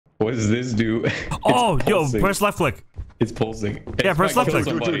What does this do? Oh, yo, press left click. It's pulsing. Yeah, press left click.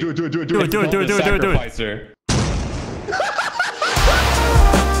 Do it.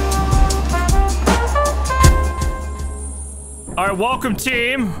 All right, welcome,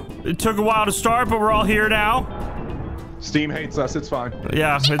 team. It took a while to start, but we're all here now. Steam hates us. It's fine.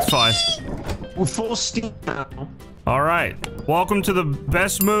 Yeah, it's fine. We're full steam now. All right, welcome to the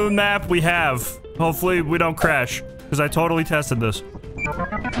best moon map we have. Hopefully, we don't crash, because I totally tested this.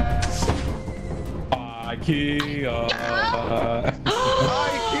 IKEA.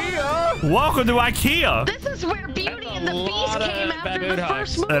 IKEA. Welcome to IKEA. This is where Beauty and the Beast came after the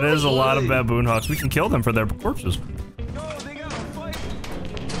first movie. That is a lot of baboon hawks. We can kill them for their corpses.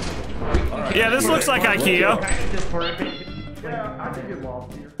 Yeah, this looks like IKEA.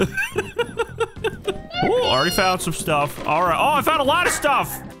 Ooh, already found some stuff. All right. Oh, I found a lot of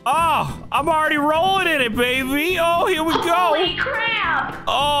stuff. Oh, I'm already rolling in it, baby. Oh, here we go. Holy crap!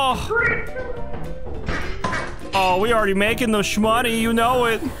 Oh. Oh, we already making the shmoney. You know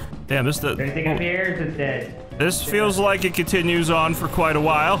it. Damn, Anything up here is dead. This feels like it continues on for quite a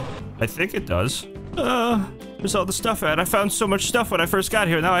while. I think it does. Where's all the stuff at? I found so much stuff when I first got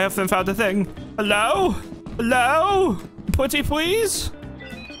here. Now I haven't found a thing. Hello? Hello? Putty, please?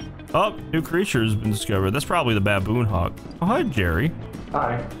 Oh, new creature has been discovered. That's probably the baboon hawk. Oh, hi, Jerry.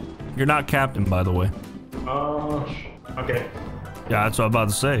 Hi. You're not captain, by the way. Okay. Yeah, that's what I'm about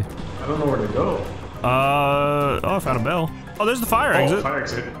to say. I don't know where to go. Oh, I found a bell. Oh, there's the fire exit. Fire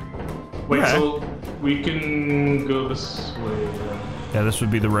exit. Wait, Okay. so we can go this way. Yeah, this would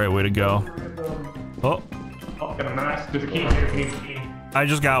be the right way to go. Oh, Oh, got a mask. There's a key here. We need a key. I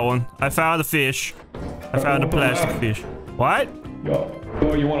just got one. I found a fish. I found a plastic fish. What? Yo,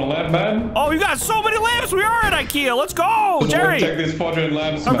 you want a lamp, man? Oh, you got so many lamps. We are at IKEA. Let's go, Jerry. Check these quadrant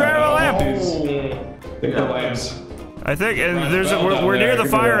lamps, I'm man. grabbing a lamp. Take the lamps. I think, and we're near the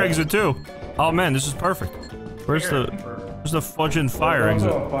fire exit too. Oh man, this is perfect. Where's the fudging fire exit?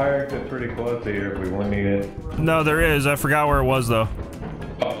 There's also a fire exit pretty close to here if we won't need it. No, there is. I forgot where it was though.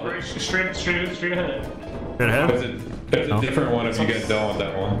 Straight ahead. Straight ahead? There's a different one if you get done with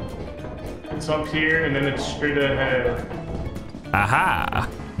that one. It's up here, and then it's straight ahead. Aha!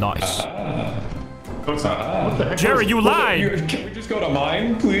 Nice. What the heck? Jerry, you lied. Can we just go to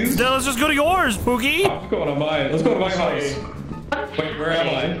mine, please? Then let's just go to yours, Pookie. I'm going to mine. Let's go to my house. Wait, where am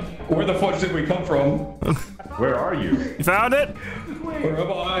I? Where the fudge did we come from? Where are you? You found it? Where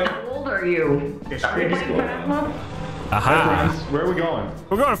am I? How old are you? Aha! Where are we going?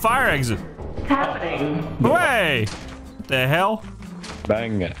 We're going to fire exit. What's happening? Way! What the hell?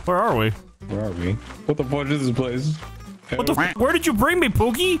 Bang. Where are we? Where are we? What the fudge is this place? What the? Where did you bring me,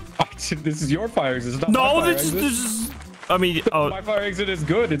 Pookie? This is your fire exit. It's not No, my fire this exit. is. I mean, oh. My fire exit is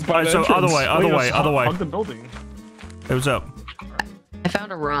good. It's by Alright, the so entrance. other way. Hug the building. Hey, what's up? I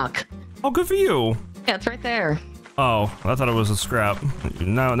found a rock. Oh, good for you. Yeah, it's right there. Oh, I thought it was a scrap.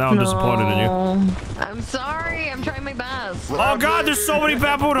 Now I'm disappointed in you. I'm sorry. I'm trying my best. Oh God, there's so many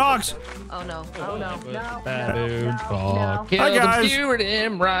baboon hawks. Oh no. Oh no. No. Baboon hawk. Hi, guys. Skewered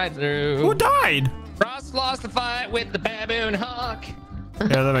him right through. Who died? Ross lost the fight with the baboon hawk.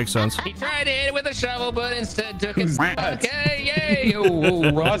 Yeah, that makes sense. He tried it with a shovel, but instead took Who's his that? back. Hey, yay!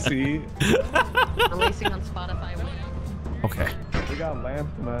 Oh, Rossi. Releasing on Spotify. Okay. We got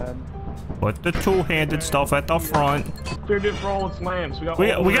lamps, man. Put the two-handed stuff at the front. Cleared it for all its lamps. We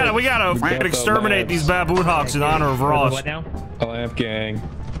gotta exterminate these baboon hawks in honor of Ross. What now? A lamp gang.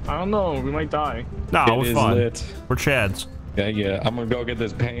 I don't know. We might die. No, It we're is fine. lit. We're Chads. Yeah. I'm gonna go get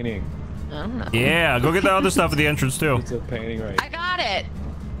this painting. I don't know. Yeah, go get the other stuff at the entrance too. It's a painting right. I got it.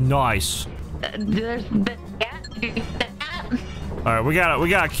 Nice. There's that. All right, we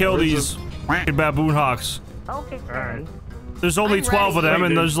gotta kill these fucking baboon hawks. Okay. All right. There's only I'm 12 of ready. them,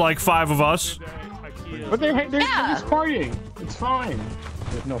 and there's like 5 of us. But they're Yeah. just partying. It's fine.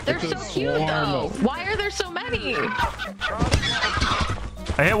 They're so cute though. Why are there so many?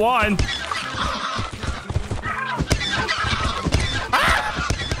 I hit one. Ah!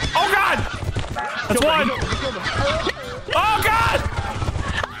 Oh God! That's one. Oh God!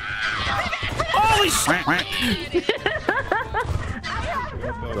 Holy shit!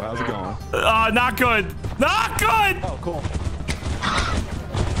 So how's it going? Not good. Not good. Oh, cool.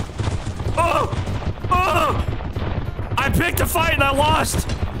 Oh! I picked a fight and I lost.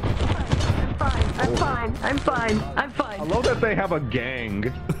 I'm fine. I love that they have a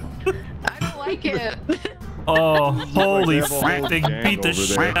gang. I don't like it. Oh, holy Like they have a fuck. whole They gang beat the over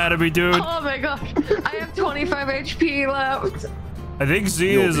shit there. out of me, dude. Oh my gosh. I have 25 HP left. I think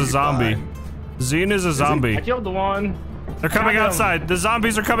Xena is a zombie. Xena is a zombie. I killed the one. They're coming Got him. outside. The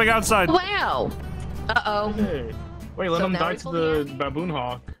zombies are coming outside. Wow. Uh-oh. Hey. Wait, let So him now die we to pull the the baboon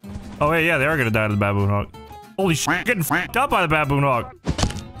hawk. Oh, wait, yeah, they are gonna die to the baboon hawk. Holy shit, getting f***ed up by the baboon hawk.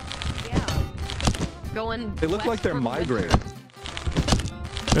 Yeah. Going. They look like they're migrating.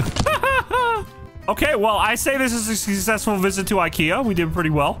 Okay, well, I say this is a successful visit to IKEA. We did pretty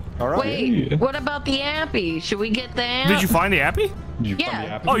well. All right. Wait, what about the Appy? Should we get the App? Did you find the Appy?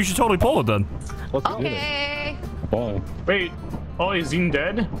 Yeah. Oh, you should totally pull it then. Let's do it. Okay. Fine. Wait. Oh, is Zine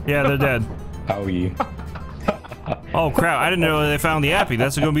dead? Yeah, they're dead. Owie. Oh, crap. I didn't know they found the Appy.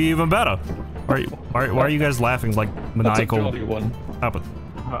 That's going to be even better. Why are you guys laughing like maniacal? That's a jolly one. Happened?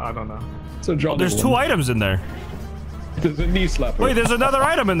 I don't know. It's a jolly There's one. 2 items in there. There's a knee slapper. Wait, there's another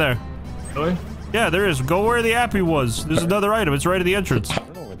item in there. Really? Yeah, there is. Go where the Appy was. There's another item. It's right at the entrance. I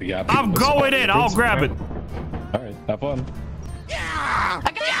don't know where the Appy I'm was. going in. I'll grab it. All right, have fun.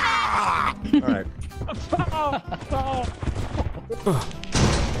 All right.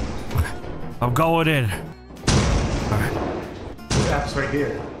 I'm going in. App's right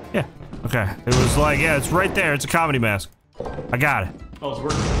here. Yeah. Okay. It was like, yeah, it's right there. It's a comedy mask. I got it. Oh, it's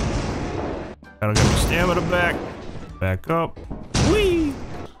working. Gotta get my stamina back. Back up. Whee!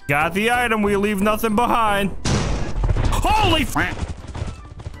 Got the item. We leave nothing behind. Holy f***!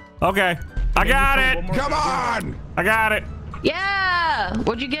 Okay. I got it. Come on! I got it. Yeah.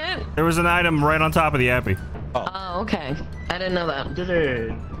 What'd you get? There was an item right on top of the Appy. Oh, okay. I didn't know that. Did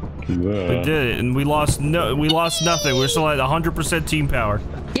it? We did it, and we lost nothing. We're still at 100% team power.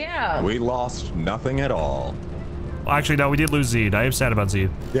 Yeah. We lost nothing at all. Actually, no, we did lose Zed. I am sad about Zed.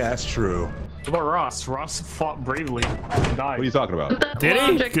 Yeah, that's true. What about Ross? Ross fought bravely and died. What are you talking about? That Did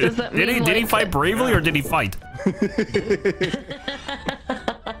he? logic, does that Did he? mean, Did he like, fight bravely or did he fight?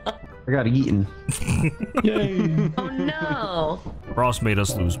 I got eaten. Yay. Oh no. Ross made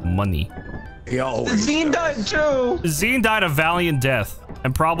us lose money. He always Zine died too. Zine died a valiant death,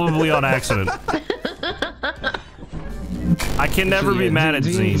 and probably on accident. I can never be mad at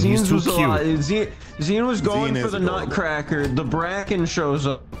Zine. He's too cute. Zine was going Zine for is the adorable. Nutcracker. The Bracken shows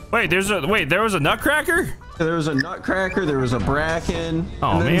up. Wait, there was a Nutcracker? There was a Nutcracker. There was a Bracken.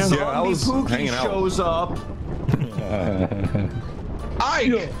 Oh, and then man. Yeah, I Zombie was Pookie hanging out. shows up.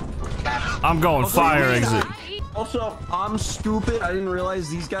 I'm going fire exit. Also, I'm stupid. I didn't realize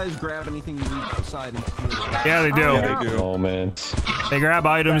these guys grab anything you leave outside and steal it. Yeah, they do. Yeah, they do. Oh man. They grab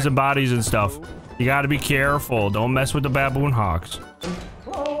items and bodies and stuff. You gotta be careful. Don't mess with the baboon hawks.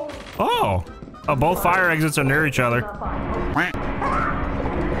 Oh, both fire exits are near each other.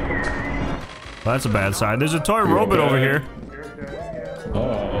 Well, that's a bad sign. There's a toy robot over here.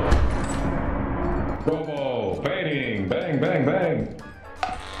 Oh. Robo, painting, bang, bang, bang.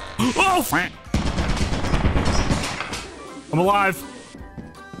 Oh, I'm alive.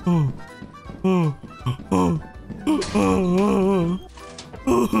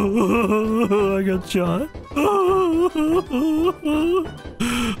 I got shot.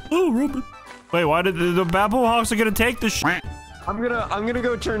 Oh, Robin. Wait, why did the baboon hawks are gonna take the shit? I'm gonna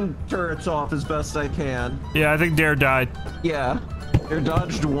go turn turrets off as best I can. Yeah, I think Dare died. Yeah. They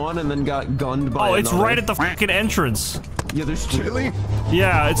dodged one and then got gunned by Oh, it's another. right at the fucking entrance. Yeah, there's two. Really?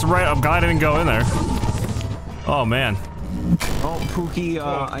 Yeah, it's right. I'm glad I didn't go in there. Oh, man. Oh, Pookie,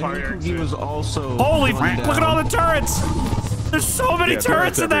 I think fire Pookie exit. was also Holy gunned f***, look at down. all the turrets! There's so many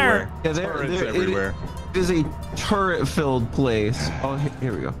turrets in there! Yeah, Turrets everywhere. It is a turret-filled place. Oh,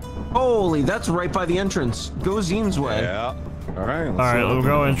 here we go. Holy, that's right by the entrance. Go Zine's way. Yeah. All right. All right, we'll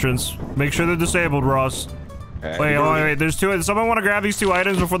go entrance. Make sure they're disabled, Ross. Wait. There's two. Someone want to grab these 2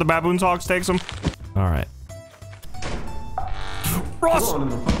 items before the baboon hawks takes them? All right. Ross!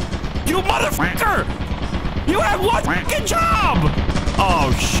 You motherfucker! You have one fucking job!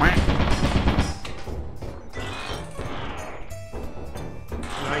 Oh, shit.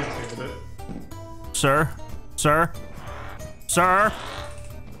 Nice, dude. Sir? Sir? Sir?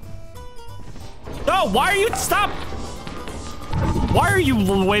 No, why are you... Stop! Why are you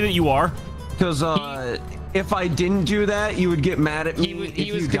the way that you are? Because if I didn't do that, you would get mad at me.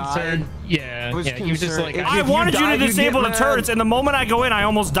 He was if you concerned. died. Yeah, I was yeah. He was just concerned. like, If I you wanted you to died, you'd disable the get turrets, mad. and the moment I go in, I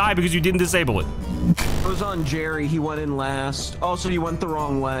almost die because you didn't disable it. It was on Jerry. He went in last. Also, you went the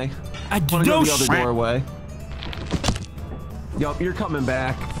wrong way. I Want to no go the other shit. doorway. Yup, you're coming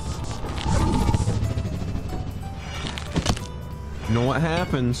back. You know what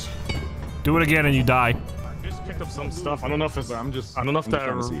happens? Do it again and you die. I just picked up some stuff. I don't know if it's. I don't know if I'm just that.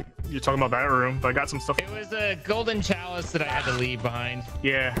 trying to see. You're talking about that room, but I got some stuff. it was a golden chalice that I had to leave behind.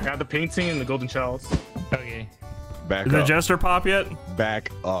 Yeah, I got the painting and the golden chalice. Okay. Back Did the up. jester pop yet?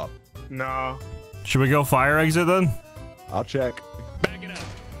 Back up. No. Should we go fire exit then? I'll check. Back it up.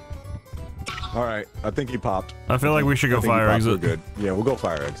 All right. I think he popped. I feel like we should I go think he fire popped. exit. We're good. Yeah, we'll go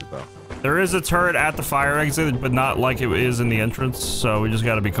fire exit though. There is a turret at the fire exit, but not like it is in the entrance, so we just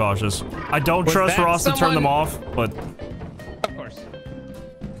gotta be cautious. I don't trust Ross to turn them off, but... Of course.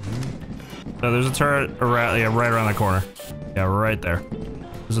 No, there's a turret around, yeah, right around the corner. Yeah, right there.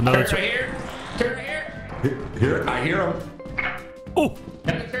 There's another Turret right here. Turret right here. Here, I hear him. Oh!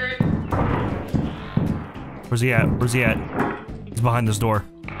 Another turret. Where's he at? Where's he at? He's behind this door.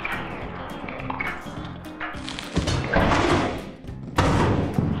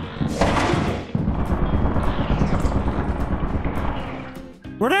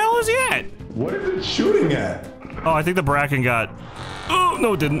 Where the hell is he at? What is it shooting at? Oh, I think the bracken got... Oh,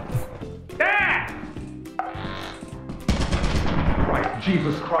 no, it didn't. Ah! Christ,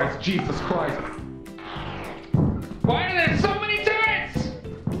 Jesus Christ, Jesus Christ. Why are there so many turrets?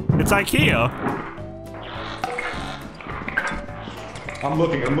 It's IKEA. I'm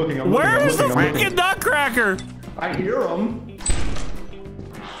looking, I'm looking, I'm looking. Where is the I'm looking. freaking nutcracker? I hear him.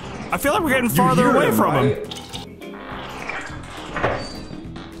 I feel like we're getting farther hear away him, from him. right?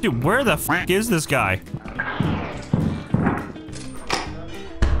 Dude, where the f is this guy?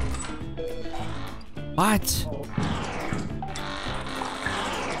 What?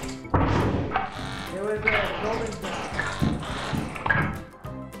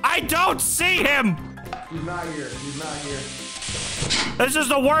 I don't see him! He's not here. He's not here. This is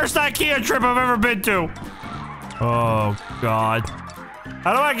the worst IKEA trip I've ever been to. Oh, God.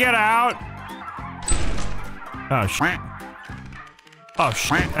 How do I get out? Oh, shit. Oh,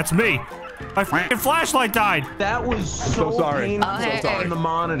 shit. That's me. My fucking flashlight died. That was so sorry. painful I'm so sorry. on the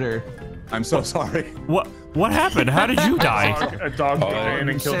monitor. I'm so sorry. What happened? How did you die? A dog came in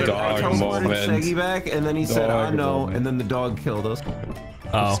and killed Said, it. I teleported Seggy back, and then he said, Dog no, moment. and then the dog killed us.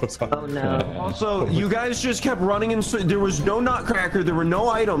 Oh. So sorry. Oh no. Also, you guys just kept running and there was no nutcracker, there were no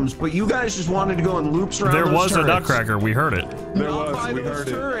items, but you guys just wanted to go in loops around There those was a turrets. nutcracker. We heard it. There Not was, by we those heard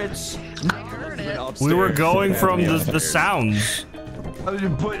it. turrets. I heard it. We were Upstairs. going from Yeah, the sounds.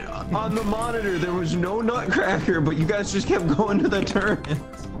 But on the monitor, there was no nutcracker, but you guys just kept going to the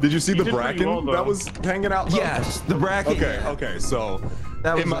turrets. Did you see the did pretty bracken well, though. that was hanging out? though? Yes, the bracket. Okay, okay, so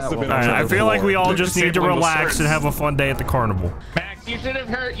That was it must that have been. one. All right, I feel like we all just need to Disabling those relax and turrets. have a fun day at the carnival. Max, you should have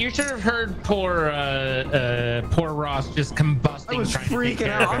heard. You should have heard poor Ross just combusting. I was trying to take freaking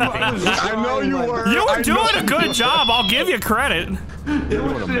care of out. everything. I was I know you were. You I were doing know a good job. I'll give you credit. It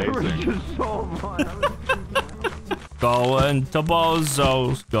was amazing. just so fun. Going to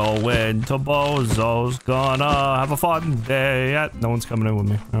Bozo's, going to Bozo's, gonna have a fun day. No one's coming in with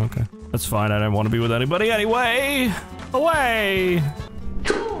me. Okay, that's fine. I didn't want to be with anybody anyway. Away.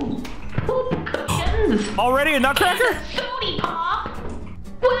 Already a nutcracker? Sony pop.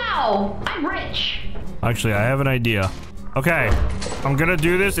 Wow, I'm rich. Actually, I have an idea. Okay, I'm gonna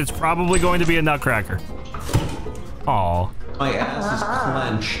do this. It's probably going to be a nutcracker. Aw, My ass is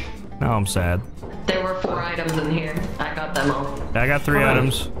clenched. now I'm sad. There were 4 items in here. I got them all. I got 3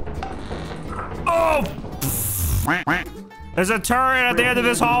 items. Oh! There's a turret at the end of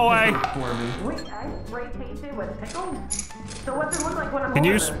this hallway. Wait, I spray painted with pickles? So what's it look like when I'm Can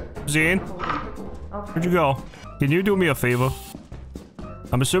you, older? Zine? Where'd you go? Can you do me a favor?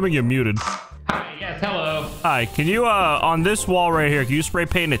 I'm assuming you're muted. Hi, yes, hello. Hi, can you, on this wall right here, can you spray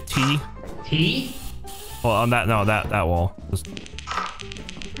paint a T? T? Well, on that, no, that wall. Just-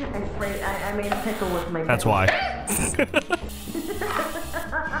 I made a pickle with my That's pickle. why.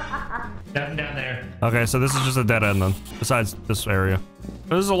 Nothing down there. Okay, so this is just a dead end then, besides this area.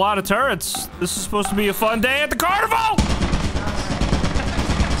 There's a lot of turrets. This is supposed to be a fun day at the carnival!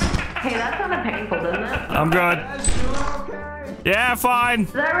 Hey, that sounded painful, didn't it? I'm good. Yeah, fine.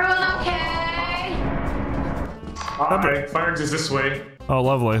 Is everyone okay? Hi, fire exits this way. Oh,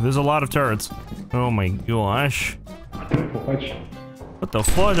 lovely. There's a lot of turrets. Oh my gosh. What the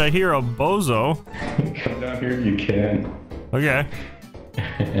fudge? I hear a bozo. Come down here if you can. Okay.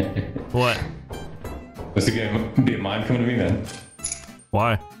 What? What's it gonna be a mime coming to me, man?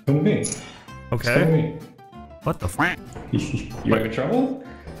 Why? Come to me. Come to Okay. me. What the f? You having trouble?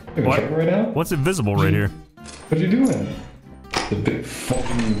 You having What? trouble right now? What's invisible right here? What are you doing? The big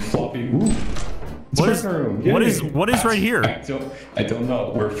fucking floppy. Ooh. It's What a is? room. What Yay. is? What is right here? I don't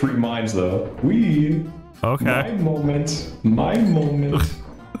know. We're free minds though. We. Okay. My moment. My moment.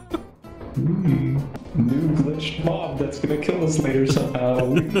 New glitched mob that's gonna kill us later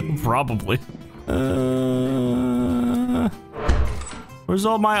somehow. Probably. Where's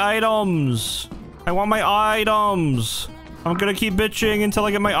all my items? I want my items. I'm gonna keep bitching until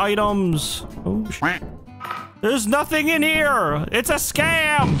I get my items. Oh shit. There's nothing in here. It's a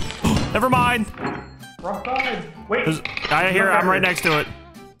scam. Never mind. Rock side. Wait. I hear it. I'm right next to it.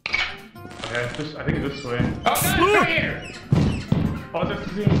 Yeah, it's this, I think it's this way. Oh, God, it's right here. Oh, that's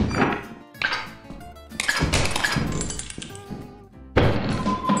the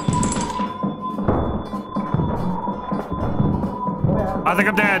I think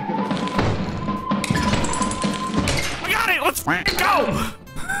I'm dead. I got it. Let's go.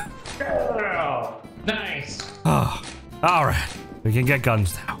 Nice. Oh, all right. We can get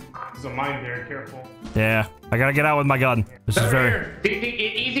guns now. There's a mine there. Careful. Yeah, I gotta get out with my gun. This is very.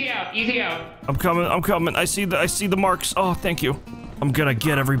 Easy out. Easy out. I'm coming. I'm coming. I see the marks. Oh, thank you. I'm gonna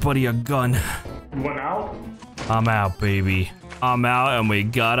get everybody a gun. You went out? I'm out, baby. I'm out, and we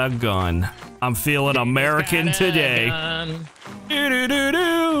got a gun. I'm feeling American today. Do do do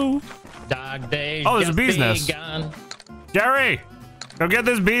do. Dog days. Oh, there's a bee's nest. Jerry, go get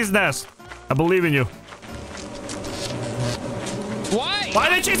this bee's nest. I believe in you. Why? Why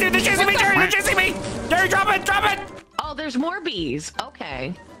are they chasing me? They're chasing me, Jerry. They're chasing me. Jerry, drop it. Drop it. Oh, there's more bees.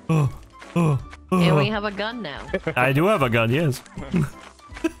 Okay. And we have a gun now. I do have a gun. Yes.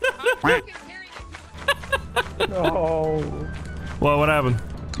 No. Well, what happened?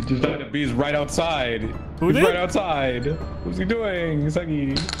 He just died. The bee's right outside. Who did? Right outside. What's he doing?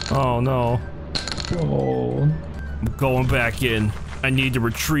 Sagi. Oh no. Oh. I'm going back in. I need to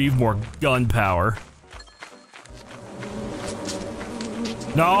retrieve more gunpowder.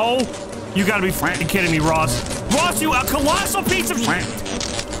 No! You gotta be freaking kidding me, Ross. Ross, you a colossal piece of shit!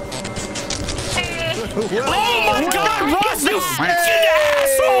 Oh my god, Ross, you freaking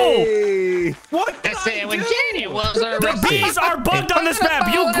asshole! What? I said when Jenny was The bees are bugged on this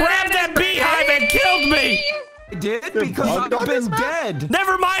map! You grabbed that beehive and killed me! I did because I've been dead.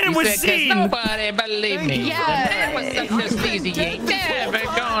 Never mind, it was seen! Nobody believed me. Yes. That was such a easy. You ain't never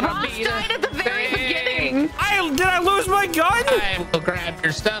gonna Ross be died at the very beginning. Did I lose my gun? I will grab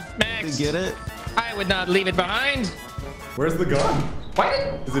your stuff, Max. You get it? I would not leave it behind. Where's the gun? What?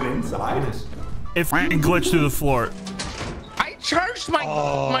 Is it inside? It freaking glitched through the floor. I charged my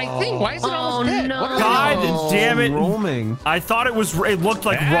thing. Why is it almost dead? no. What God damn it. Roaming. I thought it looked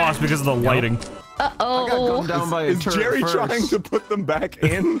like Ross because of the lighting. I got gunned down by a Is turret Jerry first. trying to put them back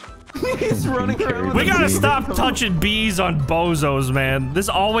in? He's running around with We a gotta bee. stop touching bees on bozos, man. This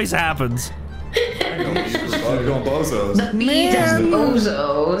always happens. Going bozos. Bees and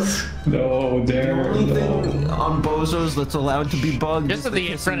bozos. No, The dare. only No. thing on bozos that's allowed to be bugged Just is at the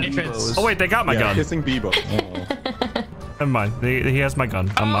kissing entrance. bebos. Oh wait, they got my gun. Kissing Bebo. Never mind. He has my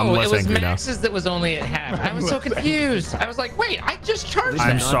gun. I'm Oh, less it was angry now. Max's that was only at half. I was so confused. I was like, wait, I just charged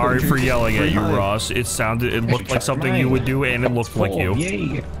I'm that. sorry for yelling at you, Behind. Ross. It looked like something you would do, and it looked like you.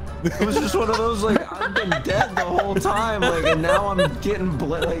 Yay. It was just one of those, like, I've been dead the whole time, like, and now I'm getting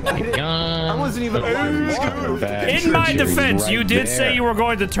like, I wasn't even alive. In my defense, you did say you were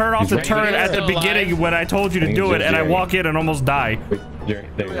going to turn off the right turret there. at the Still beginning alive. when I told you to do it, and I walk in and almost die. Jerry,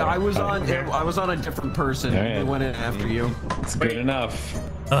 there you go. I was on a different person. Alright. They went in after you. It's good enough.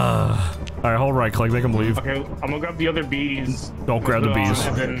 All right, hold right click, make him leave. Okay, I'm gonna grab the other bees. Don't grab the bees.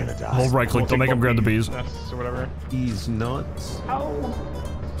 And then Hold right click, don't make him grab the bees. nests or whatever. He's nuts.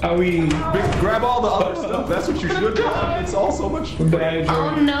 Owie. Grab all the other stuff. That's what you should do. It's all so much.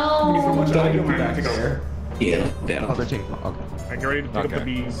 Oh no. much item back there. Yeah, Oh, down. they're taking. Okay. I get ready to pick up the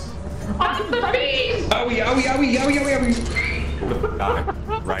bees. Owie, owie, owie, owie, owie,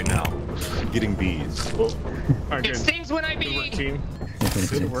 owie. Right now. Getting bees. Alright, It good. stings when I Good work, beat. team.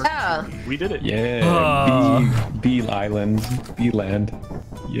 Good work. Yeah. We did it. Yeah, bee island, bee land.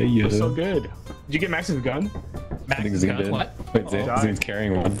 Yeah, yeah. So good. Did you get Max's gun? I think Zane did. What? Wait, Zane's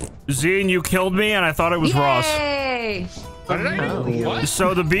carrying one. Zine, you killed me, and I thought it was Ross. Yay. What did I do? What?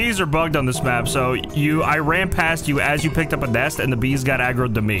 So the bees are bugged on this map. So I ran past you as you picked up a nest, and the bees got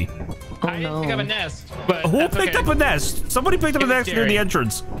aggroed to me. I didn't pick up a nest, but Who that's picked okay. up a nest? Somebody picked up a It was nest near Jerry. the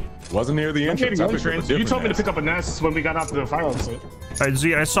entrance. Wasn't near the entrance. I think it was a You told me to different pick up a nest when we got out to the fire exit. All right,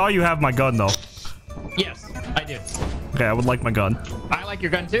 Zine, I saw you have my gun though. Yes, I do. Okay, I would like my gun. I like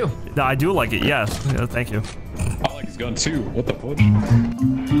your gun too. No, I do like it. Yes. Yeah, thank you. I like his gun too. What the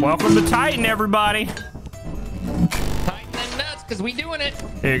fuck? Welcome to Titan, everybody. Tighten them nuts, cause we doing it.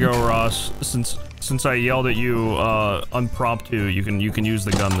 Here you go, Ross. Since I yelled at you unpromptu, you can use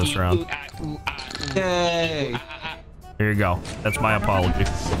the gun this round. Yay! Here you go. That's my apology.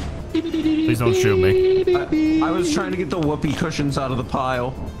 Please don't shoot me. I was trying to get the whoopee cushions out of the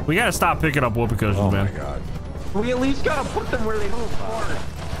pile. We gotta stop picking up whoopee cushions, Oh my man. god. We at least gotta put them where they don't fart.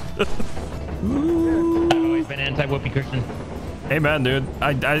 I've always been anti-whoopee cushion. Hey man, dude.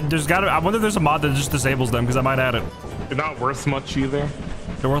 I wonder if there's a mod that just disables them because I might add it. They're not worth much either.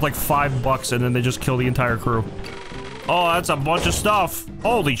 They're worth like $5 and then they just kill the entire crew. Oh, that's a bunch of stuff.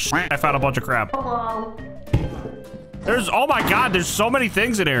 Holy shit, I found a bunch of crap. Hello. Oh my god, there's so many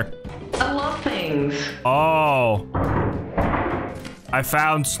things in here. I love things. Oh. I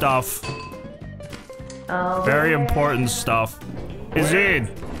found stuff. Oh. Very important stuff. Izid,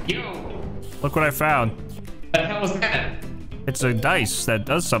 Yo, look what I found. the hell was that? It's a dice that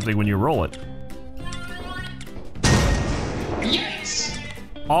does something when you roll it. Yikes!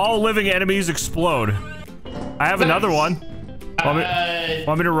 All living enemies explode. I have another one. Want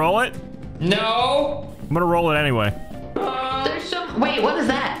me to roll it? No. I'm gonna roll it anyway. There's some. Wait, what is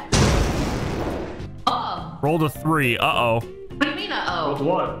that? Rolled a 3. Uh-oh. What do you mean, uh-oh?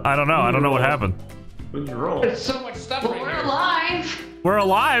 What? I don't know. I don't know what happened. What did you roll? There's so much stuff Well, right we're here. alive. We're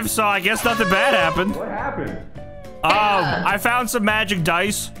alive, so I guess nothing bad happened. What happened? I found some magic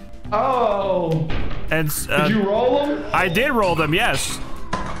dice. Oh. And Did you roll them? I did roll them, yes.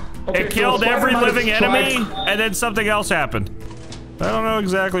 Okay, It killed so every Spider-Man living has tried- enemy, and then something else happened. I don't know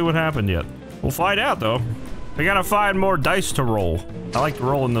exactly what happened yet. We'll find out, though. We gotta find more dice to roll. I like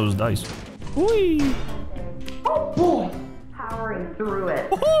rolling those dice. Whee! Oh boy! Powering through it.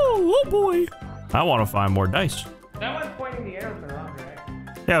 Oh boy! I want to find more dice. That one's pointing the arrows in the wrong direction.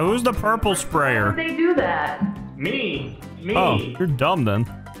 Yeah, who's the purple How sprayer? did they do that? Me. Oh, you're dumb then.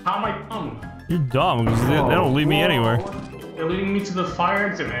 How am I dumb? You're dumb because they don't lead me anywhere. They're leading me to the fire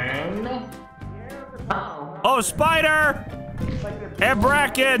exam. Oh, spider! And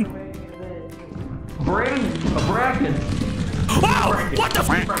bracken! Bring a bracken. Wow! What the f?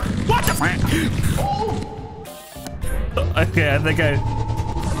 What the f? Okay, I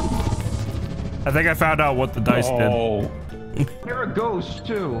think I found out what the dice did. Here it goes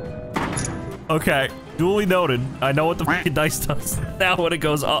too. Okay, duly noted. I know what the fucking dice does. Now when it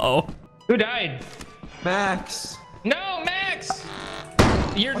goes, uh-oh. Who died? Max. No, Max!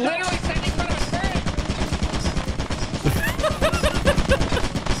 You're literally standing in front of a spirit!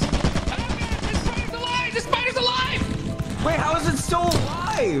 Oh god, this spider's alive! This spider's alive! Wait, how is it still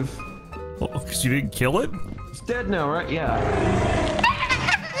alive? Oh, because you didn't kill it? It's dead now, right? Yeah.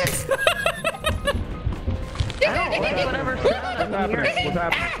 I don't like whatever sound I'm hearing. What's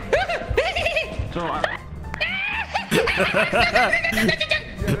happening? So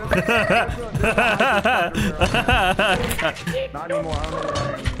Not anymore.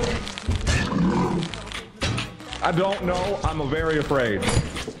 I don't know. I'm very afraid.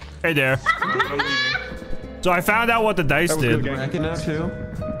 Hey there. So I found out what the dice did. bracken now too.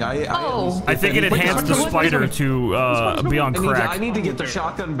 I think it enhanced the spider to be on I crack. need to get the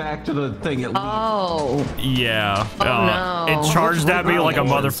shotgun back to the thing at least. Oh. Yeah. Oh, no. It charged at me like a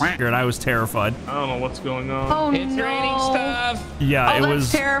motherfucker, and I was terrified. I don't know what's going on. Oh It's raining stuff! Yeah, Oh, it that's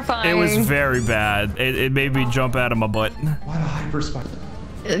was terrifying. It was very bad. It made me jump out of my butt. What a hyper spider.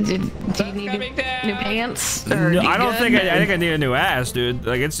 Do you need new pants? Or No, you I don't good? think I think I need a new ass, dude.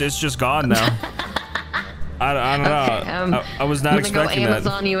 Like it's just gone now. I don't know. Okay, I was not I'm gonna expecting go that.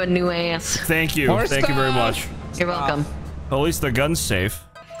 Amazon you a new ass. Thank you. More Thank you very stuff. much. You're welcome. At least the gun's safe.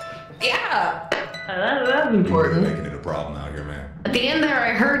 Yeah. That's important. Making it a problem out here, man. At the end there,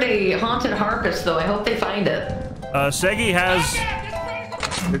 I heard a haunted harpist, though. I hope they find it. Seggy has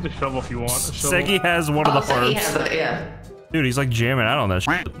Get the shovel if you want. Seggy has one of the Seggy has harps. it, yeah. Dude, he's like jamming out on that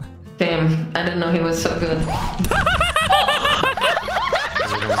shit. Damn, I didn't know he was so good.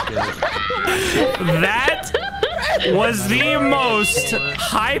 That was the most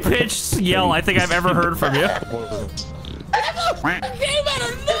high-pitched yell I think I've ever heard from you. Came out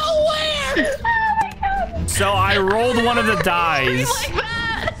of nowhere! So I rolled one of the dice,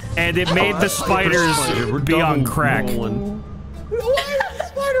 and it made the spiders be on crack.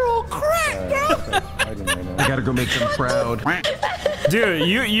 I gotta go make them proud. Dude,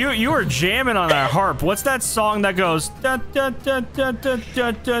 you were jamming on that harp. What's that song that goes da, da, da, da, da,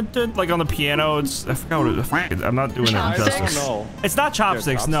 da, da, da, like on the piano? It's I forgot what it is. I'm not doing it justice. No. It's not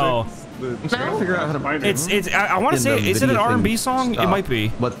chopsticks, no. The No? Figure out how to. It's I want to say, is it an R&B song? It might be.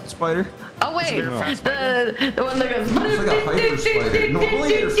 What spider? Oh, wait. The one that goes... It's like a hyper spider. Normally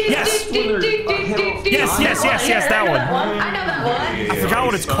there's Yes! Yes, that one. I know that one. I forgot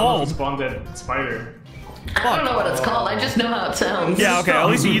what it's called. Spawned that spider. I don't know what it's called. I just know how it sounds. Yeah, okay. At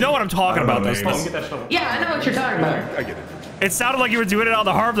least you know what I'm talking about. This Get stuff. that shovel. Yeah, I know what you're talking about. I get it. It sounded like you were doing it on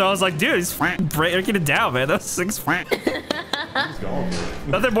the harp, though. I was like, dude, he's breaking it down, man. That's 6.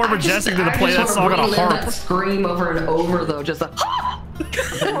 Nothing more majestic than to play that song on a harp. That scream over and over, though. Just like...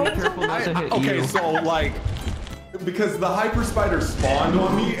 careful not to hit Okay, you. so like, because the hyper spider spawned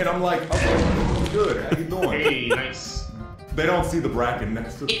on me, and I'm like, okay, I'm good. How you doing? Hey, nice. They don't see the bracken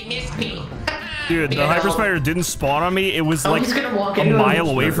next to. It missed me. Dude, the hyper spider didn't spawn on me. It was like he's gonna walk a into mile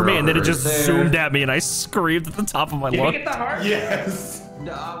him. away from me, and then it just There. zoomed at me, and I screamed at the top of my Did you lungs. get the heart? Yes.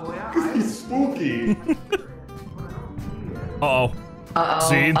 Well, He's spooky. Uh-oh. Uh-oh.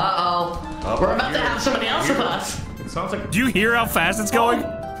 See? Uh-oh. We're about to have somebody else with us. It sounds like Do you hear how fast it's going?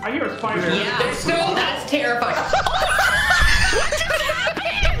 I hear a spider. Yeah, that's terrifying.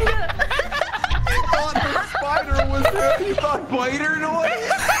 He thought the spider was there. He thought spider noise?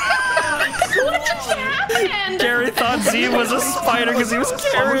 What just happened? Gary thought Z was a spider because he was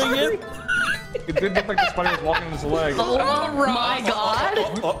carrying it. It did look like the spider was walking his leg. Oh my god.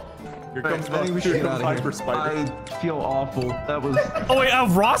 Here comes I think we should get out of Hyper here. Spider. I feel awful. That was. Oh wait,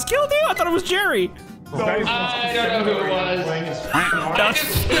 Ross killed you? I thought it was Jerry. I don't know who it was.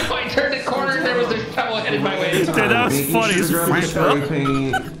 I turned the corner and there was a shovel headed my way. Dude, that was funny as fuck.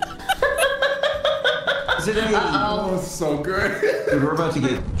 Is it a? Oh, so good. Dude, we're about to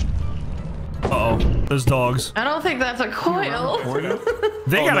get. Uh-oh, there's dogs. I don't think that's a coil.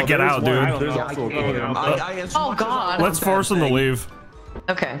 They gotta get out, dude. There's also a coil. Oh god. Let's force them to leave.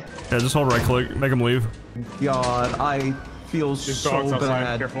 Okay. Yeah, just hold right click, make them leave. God, I feel There's so dogs outside.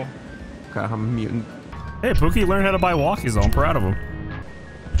 bad. Careful. Okay, I'm a mutant. Hey, Pookie learned how to buy walkies though. I'm proud of him.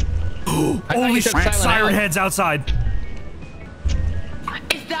 Holy shit, Siren Head's outside.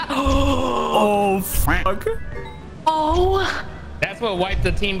 Is that? Oh, fuck. Oh. That's what wiped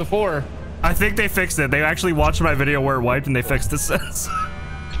the team before. I think they fixed it. They actually watched my video where it wiped and they fixed it since.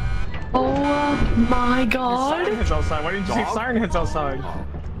 Oh my god. Siren Head's outside. Why didn't you say Siren Head's outside?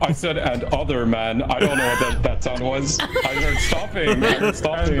 I said and other man. I don't know what that sound was. I heard stopping. I heard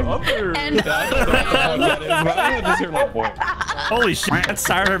stopping. And I just hear my voice. Holy shit, that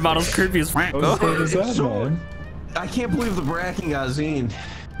Siren Head model's creepy as fuck. What is that, man? I can't believe the bracking got Zine.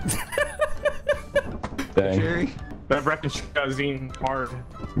 Dang. Jerry. That wreckage got Zine hard.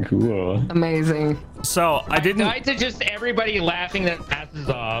 Cool. amazing. So I didn't. Died to just everybody laughing their asses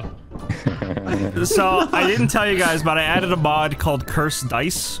off. So I didn't tell you guys, but I added a mod called Curse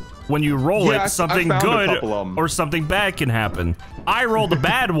Dice. When you roll Yeah, it, something I found a good couple of 'em. or something bad can happen. I rolled a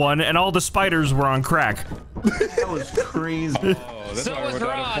bad one, and all the spiders were on crack. That was crazy. Oh, that's So why was we're not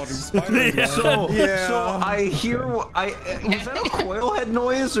a Ross. fucking spider. Yeah. So, Yeah. so I hear. Was that a coil head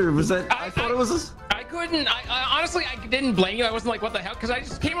noise or was that? I thought it was a. I couldn't. I honestly, I didn't blame you. I wasn't like, what the hell? Because I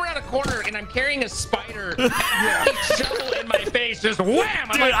just came around a corner and I'm carrying a spider, shovel in my face, just wham!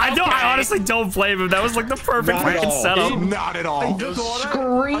 I'm Dude, like, I know. okay. I honestly don't blame him. That was like the perfect Not at fucking all. setup. Not at all.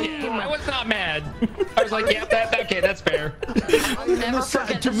 Scream. I was not mad. I was like, yeah, okay, that's fair. I'll never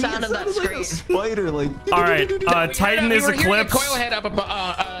forget the sound of that scream. Spider, like. All right, Titan we is were hearing a Eclipse. coil head up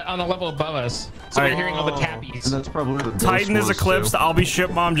on the level above us, so we're hearing all the tappies. And that's probably what the Titan ghost is was, Eclipsed. too. I'll be Ship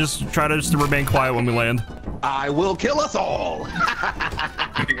Mom. Just try to remain quiet when we land. I will kill us all.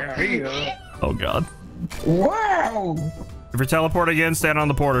 Oh god. Wow. If you're teleporting again, stand on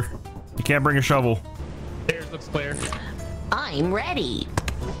the porter. You can't bring a shovel. Stairs looks clear. I'm ready.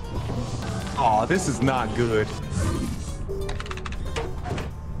 Oh, this is not good.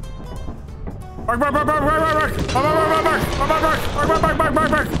 Bark, bark, bark, bark, bark, bark, bark, bark, bark, bark, bark,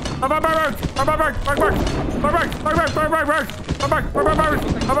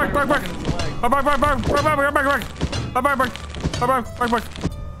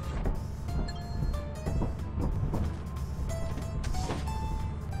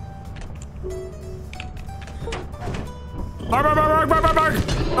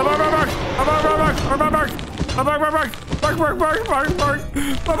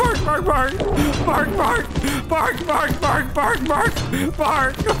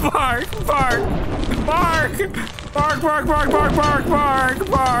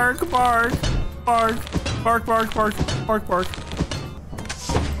 bark, bark, bark, bark, bark,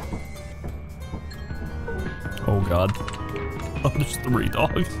 Oh god. Oh, there's 3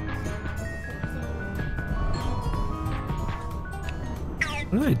 dogs.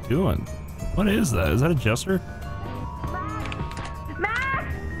 What are they doing? What is that? Is that a jester? Max!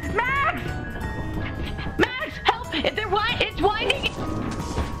 Max! Max, help! It's winding.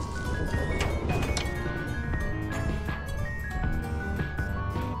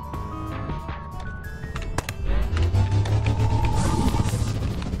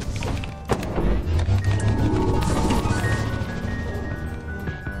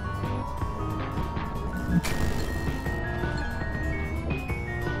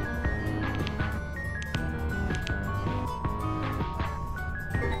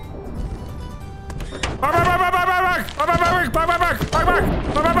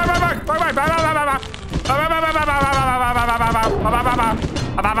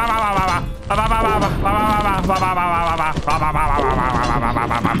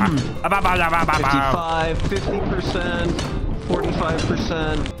 $55, 50%,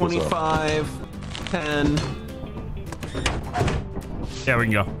 45%, 25, 10. Yeah, we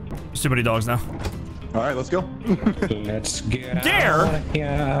can go. There's too many dogs now. All right, let's go. Let's get Dare? out of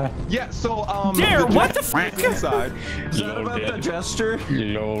here. Yeah, so, Dare, what the fuck? Inside. Is that about the jester?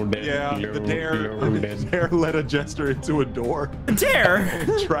 Loaded. Yeah, the dare led a jester into a door. Dare?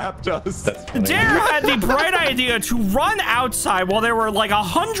 Trapped us. Dare had the bright idea to run outside while there were like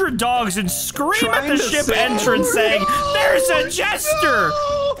 100 dogs and scream at the ship entrance saying, "There's a jester!"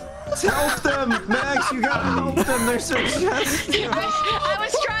 Help them, Max! You gotta help them. There's a jester. I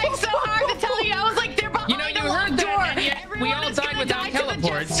was trying so hard to tell you. I was like, they're behind You know, you heard that, and yet we all died without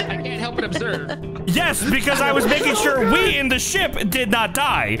teleports. I can't help but observe. Yes, because I was making sure we in the ship did not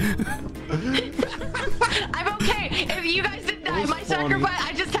die. I'm okay. If you guys didn't die, my sucker butt,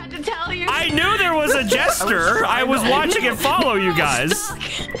 I just had to tell you. I knew there was a jester. I was watching it follow you guys.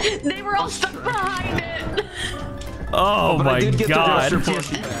 They were all stuck behind it. Oh my god.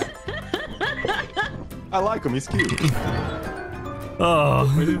 I like him. He's cute.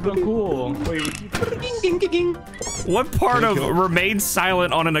 Oh. This is so cool. Wait, What part of remain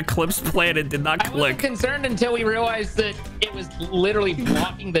silent on an eclipse planet did not I wasn't click? concerned until we realized that it was literally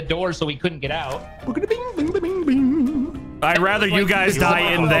blocking the door so we couldn't get out. I'd rather you guys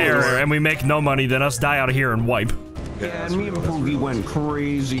die in there and we make no money than us die out here and wipe. Yeah, and me and Poogie went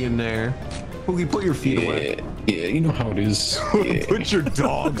crazy in there. Poogie, put your feet away. Yeah, you know how it is. Put your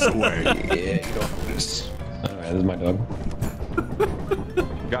dogs away. Yeah, you know how it is. Alright, this is my dog.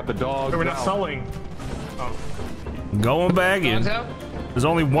 Got the dog. we're not selling. Going back in. Dogs out? There's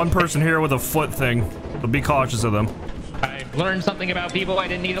only one person here with a foot thing, so be cautious of them. I learned something about people I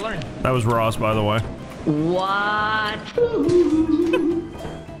didn't need to learn. That was Ross, by the way. What?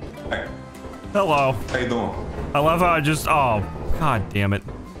 Hey, Hello. how you doing? I love how I just, oh, god damn it.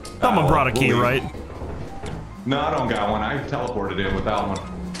 Someone brought a key, right? No, I don't got one. I teleported in without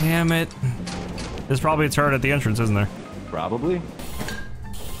one. Damn it. There's probably a turret at the entrance, isn't there? Probably.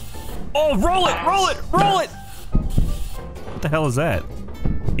 Oh, roll it, roll it, roll it! What the hell is that?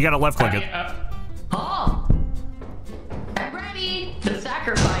 You gotta left click it. Oh. I'm ready. The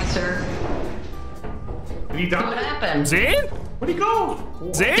sacrificer. Did he What die? happened? Zane? Where'd he go?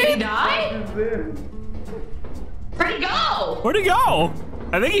 Did he Zane? die? Where'd he go? Where'd he go?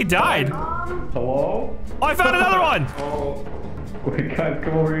 I think he died. Hello? Oh, I found another one! Oh. Wait, guys,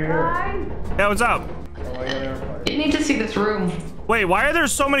 come over here. Yeah, what's up? You need to see this room. Wait, why are there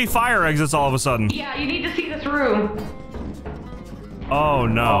so many fire exits all of a sudden? Yeah, you need to see this room. Oh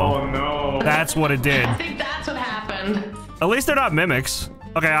no. Oh no. That's what it did. I think that's what happened. At least they're not mimics.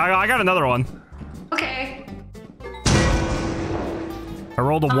 Okay, I got another one. Okay. I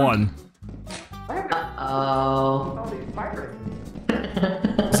rolled a 1. Oh.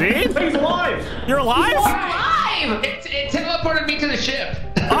 See? He's alive! You're alive? Alive! It teleported me to the ship.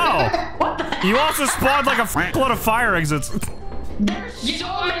 Oh. What the heck? You also spawned like a load of fire exits. There's so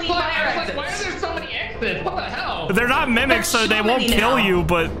many fire exits. Why are there so many exits? What the hell? They're not mimics, so There's they so won't many kill now. you,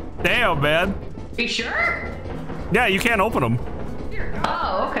 but damn, man. Are you sure? Yeah, you can't open them.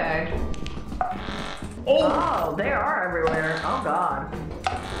 Oh, okay. Oh, they are everywhere. Oh, God.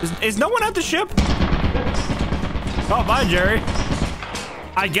 Is no one at the ship? Oh, bye, Jerry.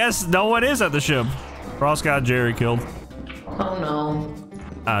 I guess no one is at the ship. Ross got Jerry killed. Oh, no.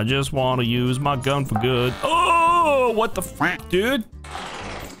 I just want to use my gun for good. Oh, what the f, dude?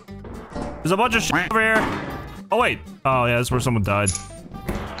 There's a bunch of shit over here. Oh, wait. Oh, yeah, that's where someone died.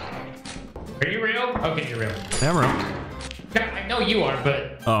 Are you real? Okay, you're real. Damn real. Yeah, I know you are,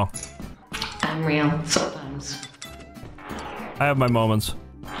 but Oh, I'm real sometimes. I have my moments.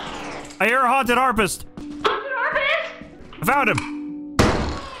 I hear a haunted harpist. Haunted harpist? I found him.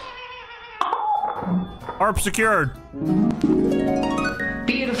 Harp secured.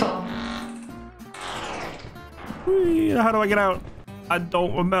 Beautiful. Whee, how do I get out? I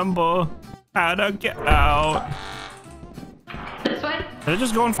don't remember how to get out. This way? Did I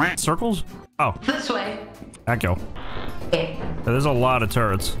just go in circles? Oh, This way. echo. Yeah, There's a lot of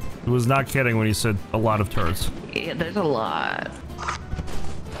turrets. He was not kidding when he said a lot of turrets. there's a lot.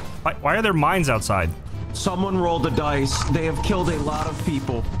 Why are there mines outside? Someone rolled the dice. They have killed a lot of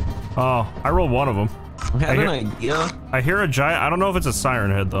people. Oh, I rolled one of them. I have an idea. I hear a giant. I don't know if it's a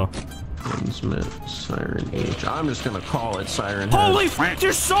siren head though. Smith, Siren H. I'm just gonna call it Siren Head. Holy f!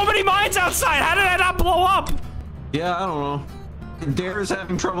 There's so many mines outside. How did that not blow up? Yeah, I don't know. Dare's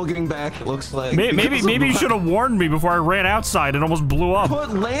having trouble getting back, it looks like. Maybe you should have warned me before I ran outside and almost blew up. Put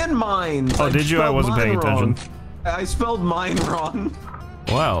landmines. Oh, did you? I wasn't paying attention. I spelled mine wrong.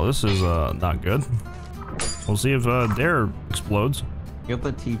 Wow, this is not good. We'll see if Dare explodes. Get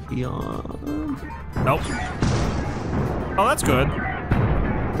the TP on. Nope. Oh, that's good.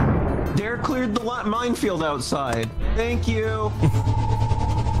 Dare cleared the minefield outside. Thank you.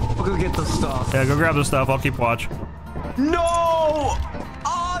 I'll go get the stuff. Yeah, go grab the stuff. I'll keep watch. No!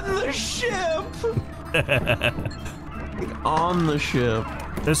 On the ship! On the ship.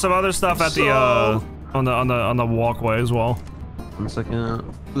 There's some other stuff at the on the walkway as well. 1 second.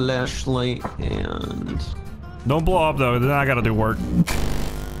 Flashlight and... Don't blow up though, then I gotta do work.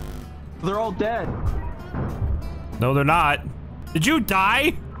 They're all dead. No, they're not. Did you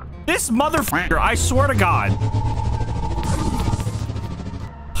die? This motherfucker, I swear to God.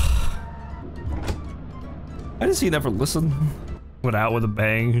 I just see never listen. Went out with a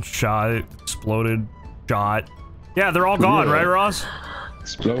bang, shot, exploded, shot. Yeah, they're all gone, right, Ross?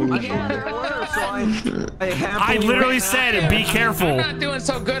 Exploded. Yeah, there were, so I literally said, be careful. I'm not doing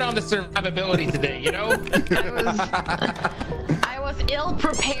so good on the survivability today, you know? I was ill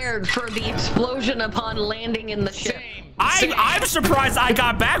prepared for the explosion upon landing in the ship. I'm surprised I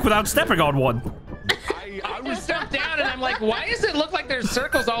got back without stepping on one. I was jumped down and I'm like, why does it look like there's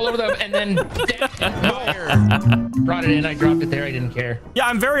circles all over them? And then fire. Brought it in, I dropped it there, I didn't care. Yeah,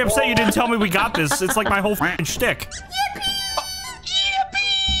 I'm very upset you didn't tell me we got this. It's like my whole f***ing shtick.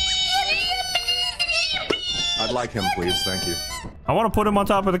 I'd like him, please. Thank you. I want to put him on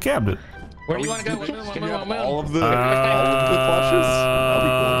top of the cabinet. Where do you want to go? Can you have all of the plushes?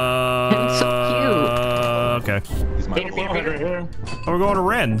 It's so cute. Okay. He's my Coil head right here. Oh, we're going to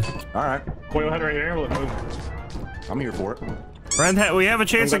Ren. All right. Coil head right here. Look, move. I'm here for it. Ren, we have a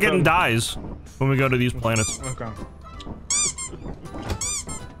chance of getting dyes when we go to these planets. Okay.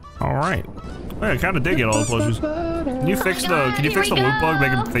 All right. I kind of did get all the plushes. Can you fix the loot bug,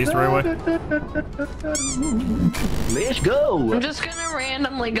 make him face the right way? Let's go. I'm just gonna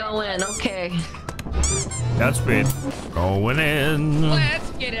randomly go in, okay. That's speed. Going in.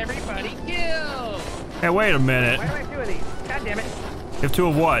 Let's get everybody killed. Hey, wait a minute. Why do I have 2 of these? God damn it. You have 2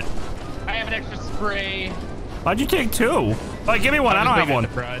 of what? I have an extra spray. Why'd you take 2? Like, give me one. I don't have one.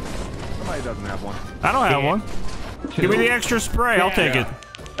 Somebody doesn't have one. I don't have one. Give me the extra spray. I'll take it.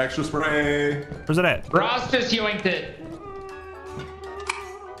 Extra spray. Where's it at? Ross just yoinked it.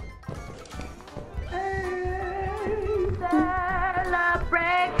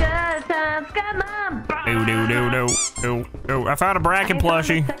 Celebrate good times, come on. No. I found a bracken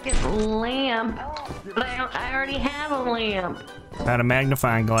plushie. Second lamp. But I already have a lamp. Found a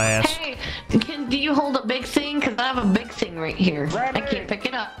magnifying glass. Hey, do you hold a big thing? Because I have a big thing right here. I can't pick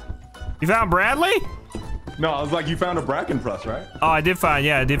it up. You found Bradley? No, I was like, you found a bracken plus, right? Oh, I did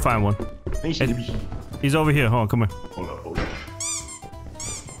find one. He's over here. Hold on, come here. Hold up.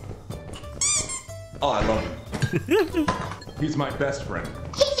 Oh, I love him. He's my best friend.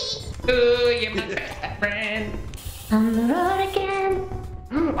 Ooh, you're my best friend. On the road again.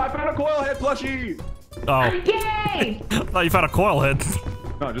 I found a coil head plushie. Oh. Yay! I thought you found a coil head.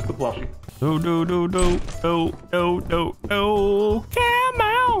 No, just the plushie. No. Come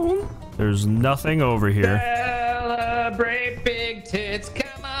on. There's nothing over here. Celebrate big tits,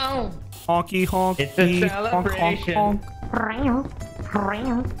 come on. Honky, honky. It's a celebration.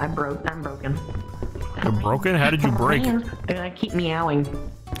 I'm broken. You're broken? How did you break? I keep meowing.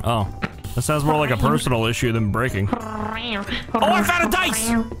 Oh. That sounds more like a personal issue than breaking. Oh, I found a dice!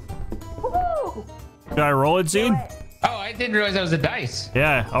 Should I roll it, Zine? Oh, I didn't realize that was a dice.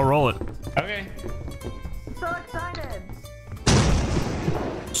 Yeah, I'll roll it. Okay. I'm so excited.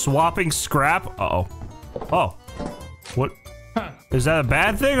 Swapping scrap? Uh-oh. Oh. What? Huh. Is that a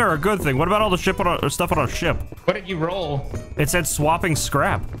bad thing or a good thing? What about all the stuff on our ship? What did you roll? It said swapping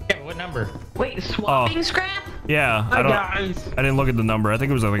scrap. Yeah, but what number? Wait, swapping scrap? Yeah, I didn't look at the number. I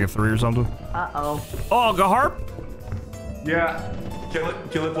think it was like a 3 or something. Uh-oh. Oh, Gaharp? Yeah.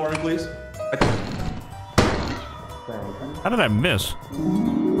 Kill it for me, please. How did I miss?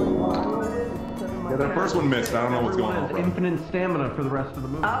 Yeah, the first one missed. I don't know what's going on. Infinite stamina for the rest of the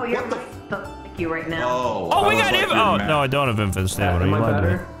movie. Oh, you're so sticky right now. Oh, we got infinite. Oh, no, I don't have infinite stamina. Am I You lied to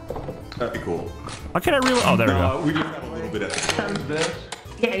me. better? That'd be cool. Why can't I reload? Oh, there we go. We just got a little bit of This?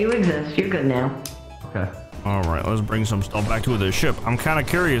 Yeah, you exist. You're good now. Okay. All right, let's bring some stuff back to the ship. I'm kind of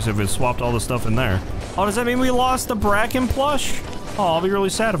curious if it swapped all the stuff in there. Oh, does that mean we lost the bracken plush? Oh, I'll be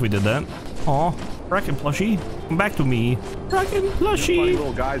really sad if we did that. Oh, bracken plushie, come back to me. Bracken plushie. funny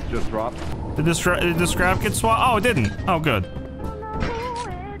little guys just dropped. Did the scrap get swapped? Oh, it didn't. Oh, good.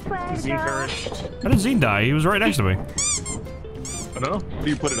 Zine perished. How did Zine die? He was right next to me. I don't know. What do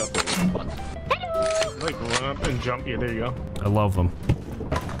you put it up there? Like run up and jump. Yeah, there you go. I love them.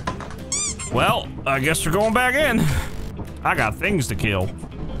 Well, I guess we're going back in. I got things to kill.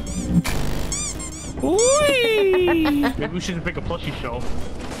 Whee! Maybe we should pick a plushie shelf.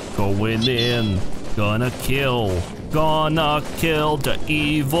 Going in. Gonna kill the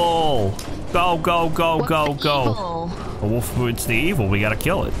evil. Go. Evil? Well, it's the evil. We gotta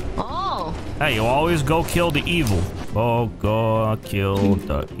kill it. Oh. Hey, you always go kill the evil. Go kill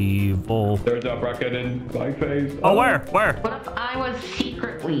the evil. There's a bracket in my face. Oh, where? Where? What if I was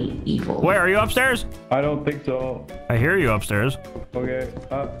secretly evil? Where? Are you upstairs? I don't think so. I hear you upstairs. Okay.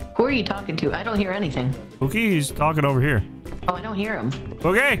 Who are you talking to? I don't hear anything. Pookie's talking over here. Oh, I don't hear him.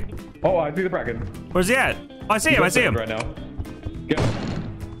 Okay. Oh, I see the bracket. Where's he at? Oh, I see him. I see him. Right now. Get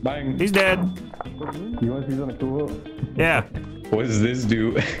Bang. He's dead. You want to see something cool? Yeah. What does this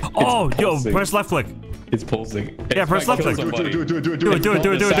do? Oh, yo, press left click. It's pulsing. Yeah, press left click. Do it.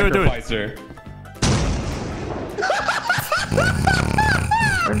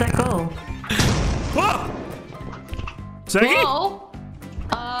 Where'd that go? Whoa! Seggy? Whoa.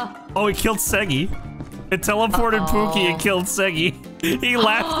 Oh, he killed Seggy. It teleported Pookie and killed Seggy. He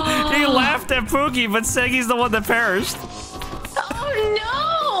laughed. He laughed at Pookie, but Seggy's the one that perished. Oh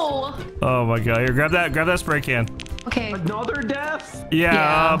no! Oh my god! Here, grab that spray can. Okay. Another death?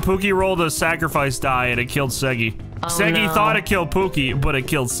 Yeah, Pookie rolled a sacrifice die and it killed Seggy. Oh, Seggy no. thought it killed Pookie, but it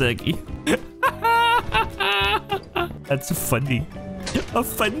killed Seggy. That's funny. A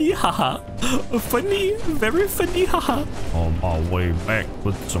funny haha. A funny, very funny haha. On my way back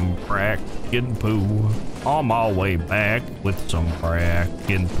with some crack and poo. On my way back with some crack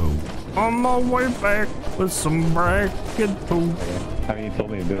and poo. On my way back with some crack and poo. I mean, you told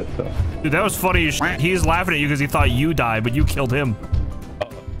me to do it, so. Dude, that was funny as shit. He's laughing at you because he thought you died, but you killed him. Oh,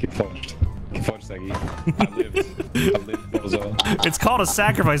 get fudged. Get fudged, Seggy. I lived. I lived, bozo. It's called a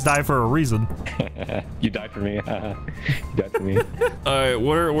sacrifice die for a reason. You died for me. You died for me. Alright,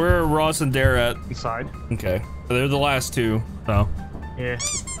 where are Ross and Dare at? Inside. Okay. They're the last two, so. Yeah.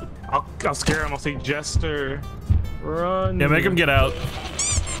 I'll scare him. I'll say, Jester, run. Yeah, make them get out.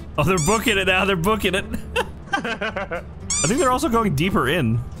 Oh, they're booking it now. They're booking it. I think they're also going deeper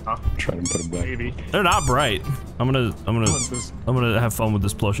in. Trying to put them back. Maybe. They're not bright. I'm gonna have fun with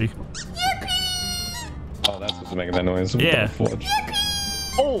this plushie. Oh, that's what's making that noise. Yeah.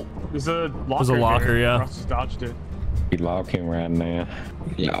 Oh, there's a locker. There's a locker, there. yeah. Ross just dodged it. We locking right now.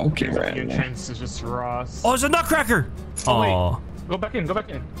 Locking right Good now. chance it's just Ross. Oh, it's a nutcracker. Oh, go back in. Go back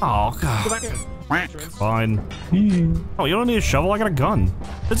in. Oh, Go God. back in. Fine. Oh, you don't need a shovel. I got a gun.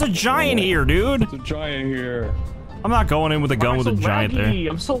 There's a giant here, dude. There's a giant here. I'm not going in with a gun with a giant there.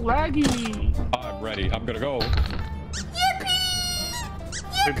 I'm so laggy. I'm ready. I'm gonna go.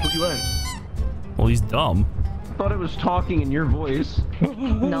 Wait, put you in. Well, he's dumb. I thought it was talking in your voice.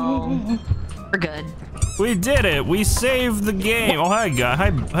 No. We're good. We did it. We saved the game. Oh, hi, guy. Hi,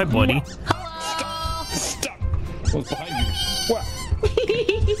 buddy. Hello. Stop. What's behind you? What?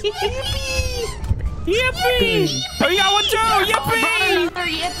 Yippee! Oh, you got one too! Yippee! Another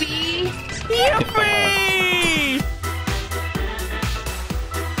yippee. Yippee!